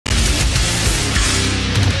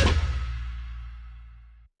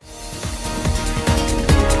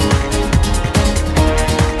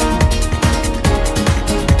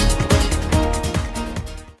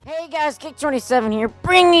guys, Kick27 here,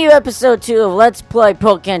 bringing you episode 2 of Let's Play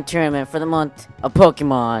Pokken Tournament for the month of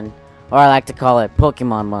Pokemon, or I like to call it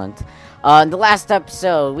Pokemon Month. In the last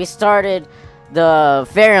episode, we started the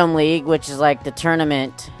Farium League, which is like the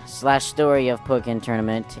tournament slash story of Pokken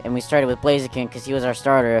Tournament, and we started with Blaziken because he was our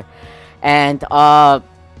starter, and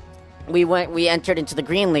we entered into the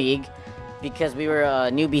Green League because we were a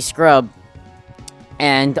newbie scrub,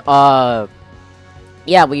 and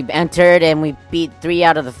yeah, we entered and we beat 3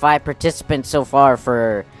 out of the 5 participants so far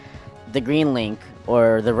for the Green Link,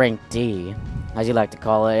 or the Rank D, as you like to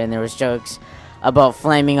call it. And there was jokes about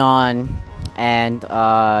flaming on, and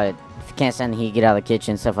if you can't stand the heat, get out of the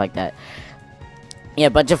kitchen, stuff like that. Yeah, a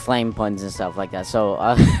bunch of flame puns and stuff like that.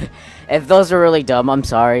 So, if those are really dumb, I'm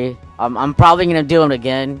sorry. I'm probably gonna do them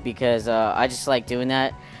again because I just like doing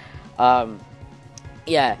that.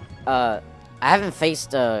 Yeah. I haven't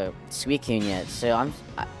faced Suicune yet, so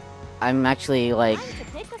I'm actually like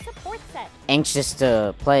anxious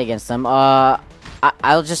to play against them.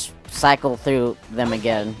 I'll just cycle through them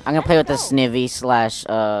again. I'm gonna play with the Snivy slash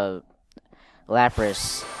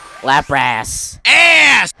Lapras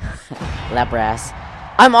ass. Lapras.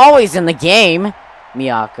 I'm always in the game.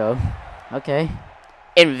 Miyako. Okay.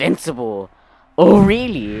 Invincible. Oh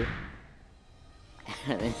really?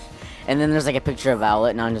 And then there's like a picture of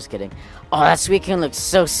Violet. No, I'm just kidding. Oh, that Suicune looks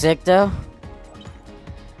so sick, though.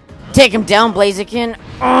 Take him down, Blaziken.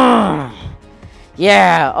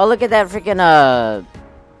 Yeah. Oh, look at that freaking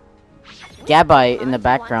Gabite in the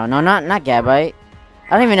background. No, not Gabite.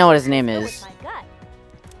 I don't even know what his name is.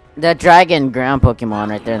 That dragon ground Pokemon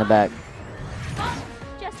right there in the back.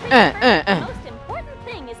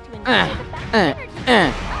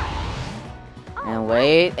 And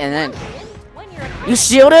wait, and then. You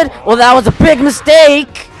shielded? Well, that was a big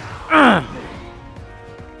mistake! Pick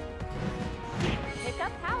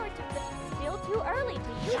up power still too early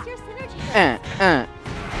to use your synergy.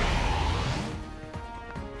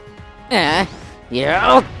 Yeah,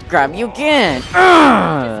 I'll grab you again!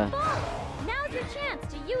 Now's your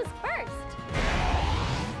chance to use first!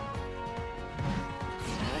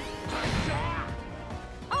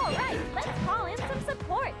 Alright, let's call in some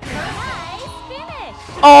support. Nice finish!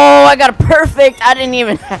 Oh, I got a perfect! I didn't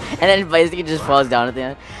even... and then basically just falls down at the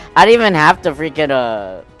end. I didn't even have to freaking,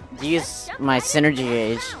 use my synergy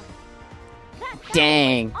gauge.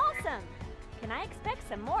 Dang. Awesome. Can I expect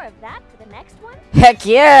some more of that for the next one? Heck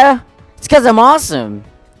yeah! It's because I'm awesome.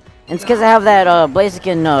 And it's because I have that,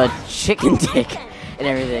 Blaziken, chicken dick and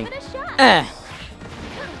everything.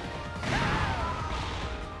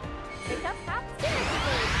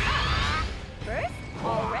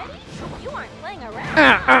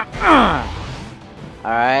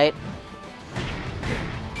 Alright.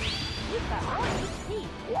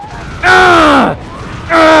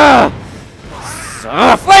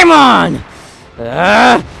 Flame on!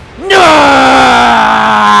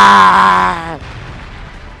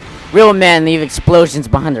 Real men leave explosions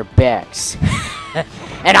behind their backs.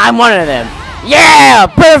 And I'm one of them. Yeah!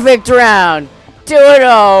 Perfect round!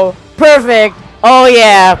 2-0! Perfect! Oh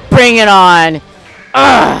yeah! Bring it on!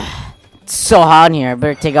 It's so hot in here. I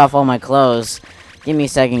better take off all my clothes. Give me a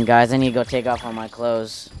second, guys. I need to go take off all my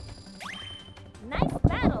clothes. Nice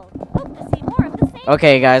battle. Hope to see more of the same.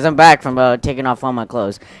 Okay, guys, I'm back from taking off all my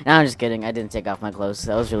clothes. No, I'm just kidding. I didn't take off my clothes.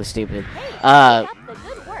 That was really stupid. Hey, the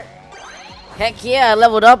good work. Heck yeah, I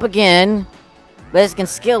leveled up again.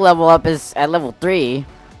 Blaziken's skill level up is at level 3.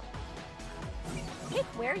 Pick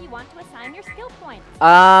where you want to assign your skill points.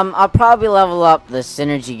 I'll probably level up the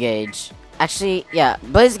synergy gauge. Actually, yeah,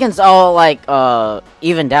 Blaziken's all, like,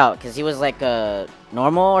 evened out, because he was, like,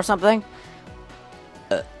 normal or something.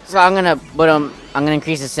 So I'm gonna put him, I'm gonna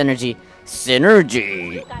increase his synergy.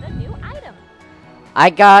 Synergy! You got a new item. I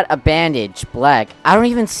got a bandage, black. I don't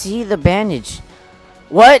even see the bandage.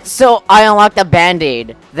 What? So I unlocked a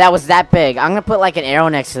band-aid that was that big. I'm gonna put, like, an arrow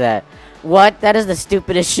next to that. What? That is the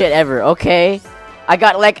stupidest shit ever, okay? I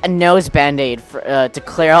got like a nose band-aid for, to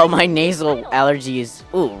clear out my nasal allergies.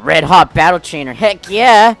 Ooh, red hot battle trainer. Heck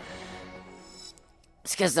yeah!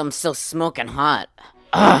 It's because I'm so smoking hot.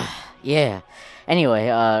 Yeah. Anyway,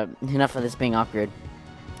 enough of this being awkward.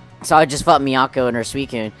 So I just fought Miyako and her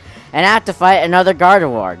Suicune. And I have to fight another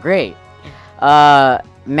Gardevoir. Great.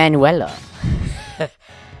 Manuela.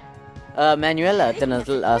 Manuela tiene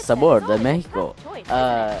el sabor de Mexico.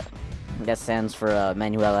 That stands for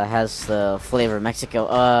Manuela, has the flavor of Mexico.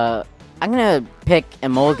 I'm gonna pick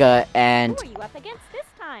Emolga and who are you up against this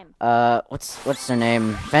time? What's her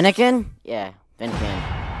name? Fennekin? Yeah, Fennekin.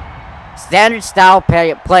 Standard style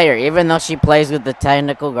player, even though she plays with the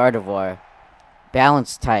technical Gardevoir.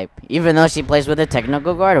 balance type, even though she plays with a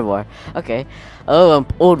technical Gardevoir. Okay. Oh,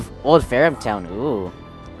 old Ferrum Town. Ooh,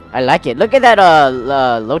 I like it. Look at that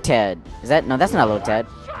Lotad. Is that no? That's not Lotad.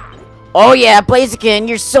 Oh yeah, Blaziken,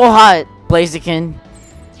 you're so hot, Blaziken.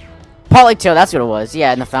 Polytail, that's what it was.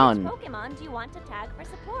 Yeah, in the fountain. Pokemon do you want to tag for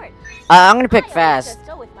support? I'm gonna pick fast Just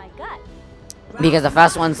go with my gut. because the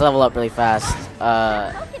fast ones level up really fast.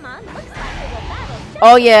 Pokemon looks like it will battle just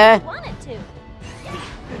Oh as yeah. you want it to.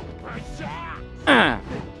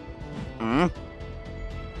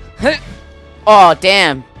 Oh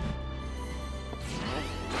damn.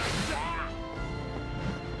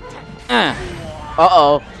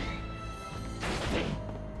 Uh-oh.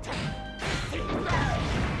 Be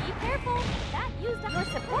careful. That used up your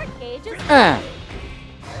support gauges.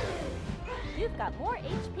 You've got more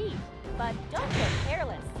HP, but don't get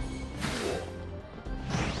careless.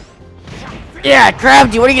 Yeah, I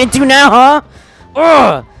grabbed you. What are you gonna do now, huh?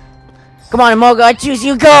 Ugh. Come on, Amoga, I choose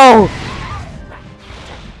you. Go.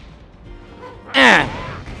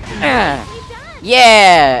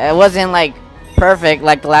 Yeah, it wasn't like perfect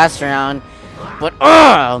like the last round, but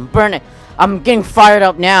I'm burning. I'm getting fired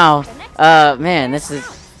up now. Man, this is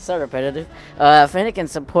so repetitive. Finnegan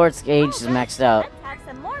supports gauge is maxed out. Let's have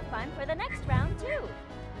some more fun for the next round too.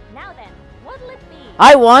 Now then, what'll it be?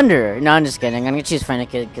 I wonder. No, I'm just kidding. I'm gonna choose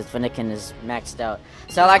Finnegan because Finnegan is maxed out.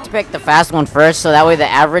 So I like to pick the fast one first, so that way the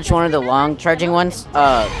average one or the long charging ones. Your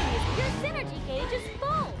synergy gauge is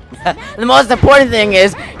full. The most important thing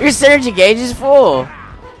is your synergy gauge is full.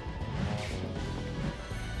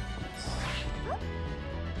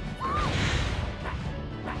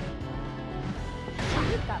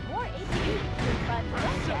 You've got more HP, but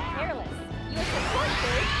don't get careless. Your support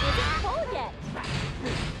gauge isn't full yet.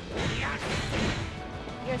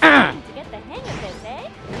 You're starting to get the hang of this, eh?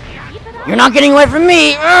 Keep it up. You're not getting away from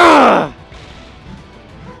me. Ugh.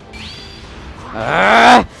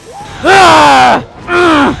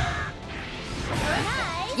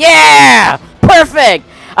 Yeah! Perfect!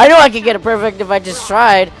 I know I could get it perfect if I just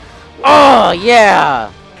tried. Oh,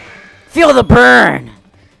 yeah! Feel the burn!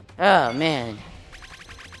 Oh, man.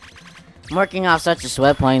 I'm working off such a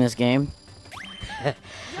sweat playing this game.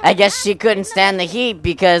 I guess she couldn't stand the heat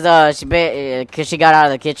because she got out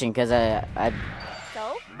of the kitchen because I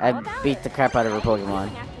beat the crap out of her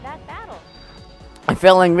Pokemon. After that battle. I'm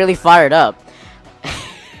feeling really fired up.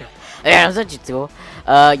 Yeah, I'm such a tool.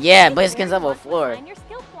 Yeah, Blaziken's level 4. Find your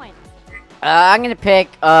skill points. I'm gonna pick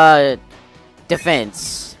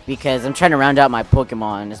defense because I'm trying to round out my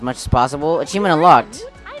Pokemon as much as possible. Achievement unlocked. New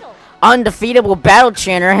title. Undefeatable battle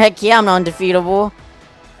trainer. Heck yeah, I'm undefeatable.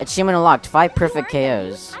 Achievement unlocked. 5 perfect You earned a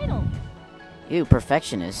new KOs. title. Ew,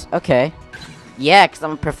 perfectionist. Okay. Yeah, because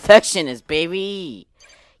I'm a perfectionist, baby.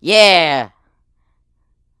 Yeah.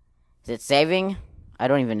 Is it saving? I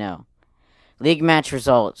don't even know. League match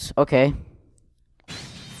results. Okay.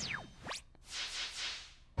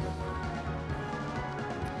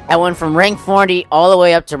 I went from rank 40 all the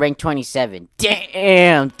way up to rank 27.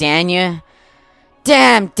 Damn, Daniel.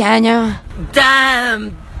 Damn, Daniel.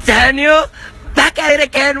 Damn, Daniel! Back at it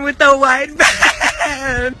again with the white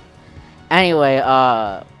man! Anyway,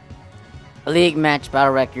 league match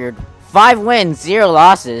battle record. 5 wins, 0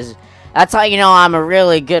 losses. That's how you know I'm a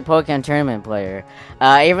really good Pokken tournament player.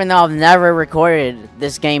 Even though I've never recorded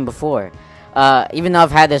this game before. Even though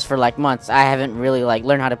I've had this for like months, I haven't really like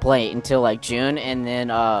learned how to play it until like June, and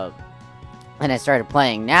then I started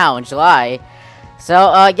playing now in July.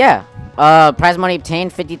 So yeah, prize money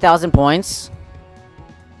obtained 50,000 points.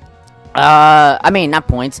 I mean not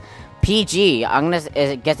points, PG. I'm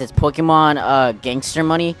gonna guess it's Pokemon gangster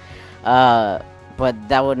money, but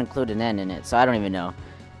that would include an N in it, so I don't even know.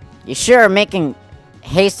 You sure are making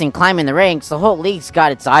haste and climbing the ranks. The whole league's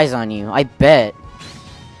got its eyes on you. I bet.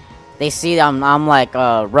 They see I'm like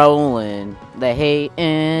rolling the hate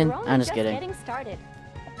in. You're only I'm just kidding. getting started.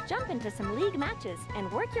 Jump into some league matches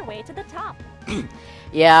and work your way to the top.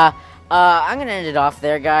 Yeah, I'm gonna end it off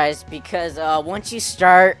there, guys, because once you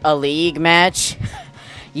start a league match,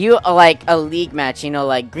 you like a league match, you know,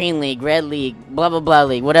 like green league, red league, blah blah blah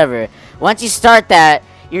league, whatever. Once you start that,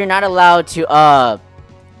 you're not allowed to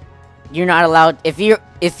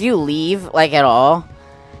if you leave like at all,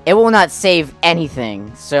 it will not save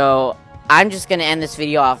anything. So I'm just gonna end this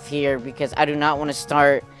video off here because I do not want to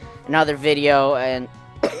start another video and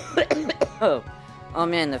oh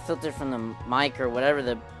man, the filter from the mic or whatever,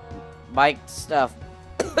 the mic stuff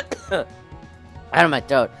out of my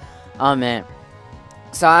throat. Oh man.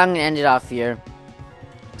 So I'm gonna end it off here.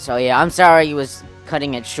 So yeah, I'm sorry he was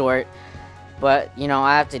cutting it short, but you know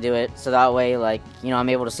I have to do it so that way, like, you know, I'm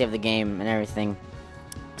able to save the game and everything.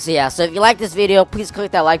 So yeah, so if you like this video, please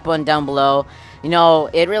click that like button down below. You know,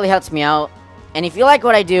 it really helps me out. And if you like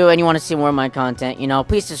what I do and you want to see more of my content, you know,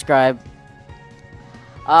 please subscribe.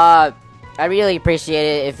 I really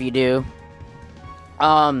appreciate it if you do.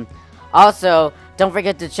 Also, don't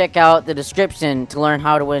forget to check out the description to learn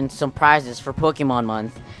how to win some prizes for Pokemon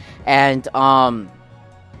Month. And,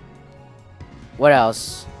 what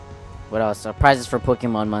else? What else? Prizes for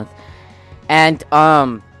Pokemon Month. And,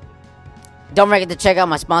 don't forget to check out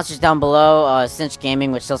my sponsors down below. Cinch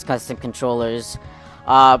Gaming, which sells custom controllers.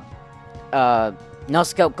 No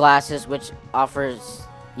Scope Glasses, which offers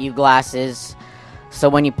you glasses. So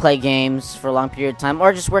when you play games for a long period of time,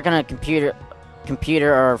 or just work on a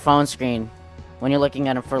computer or phone screen, when you're looking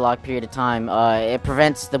at it for a long period of time, it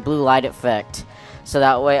prevents the blue light effect. So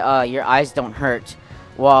that way, your eyes don't hurt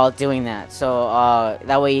while doing that. So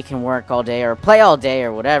that way you can work all day or play all day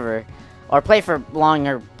or whatever, or play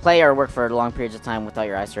or work for long periods of time without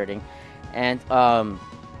your eyes hurting. And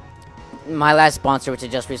my last sponsor, which I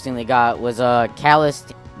just recently got, was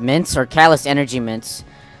Calloused Mints or Callus Energy Mints,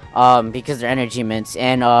 because they're energy mints,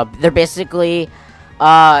 and they're basically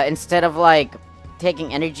instead of like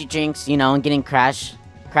taking energy drinks, you know, and getting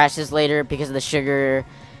crashes later because of the sugar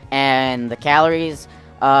and the calories,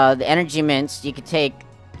 the energy mints, you could take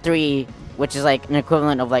 3, which is like an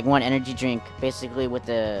equivalent of like 1 energy drink, basically, with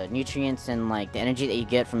the nutrients and like the energy that you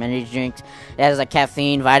get from energy drinks. It has like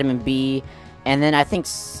caffeine, vitamin B, and then I think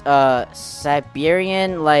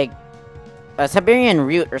Siberian root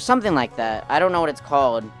or something like that. I don't know what it's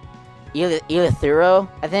called. Eleuthero,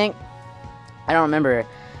 I think. I don't remember.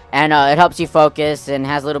 And it helps you focus and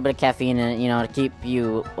has a little bit of caffeine in it, you know, to keep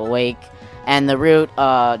you awake. And the root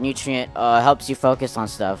nutrient helps you focus on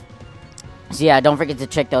stuff. So yeah, don't forget to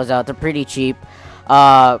check those out. They're pretty cheap.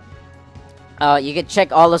 You can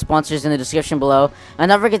check all the sponsors in the description below. And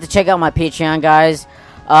don't forget to check out my Patreon, guys.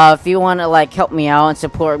 If you want to like help me out and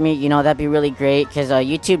support me, you know, that'd be really great, because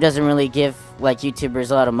YouTube doesn't really give like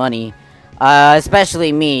YouTubers a lot of money,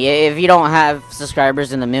 especially me. If you don't have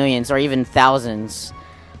subscribers in the millions or even thousands,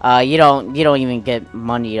 you don't even get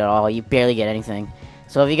money at all. You barely get anything.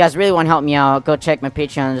 So if you guys really want to help me out, go check my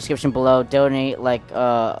Patreon in the description below. Donate like $1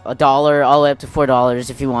 all the way up to $4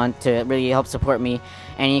 if you want to really help support me,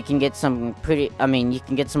 and you can get some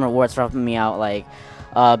rewards for helping me out, like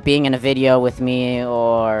being in a video with me,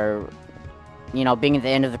 or you know, being at the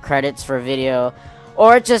end of the credits for a video,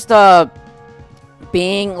 or just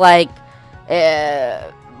being like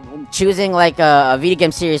choosing like a video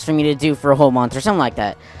game series for me to do for a whole month or something like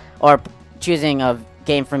that, or choosing a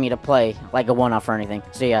game for me to play, like a one-off or anything.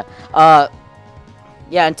 So yeah,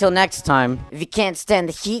 until next time, if you can't stand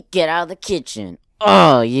the heat, get out of the kitchen.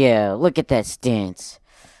 Oh yeah, look at that stance.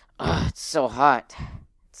 Oh, it's so hot.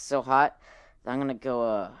 It's so hot. I'm gonna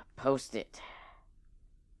go post it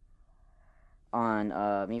on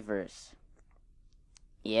Miiverse.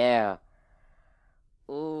 Yeah.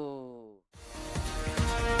 Ooh.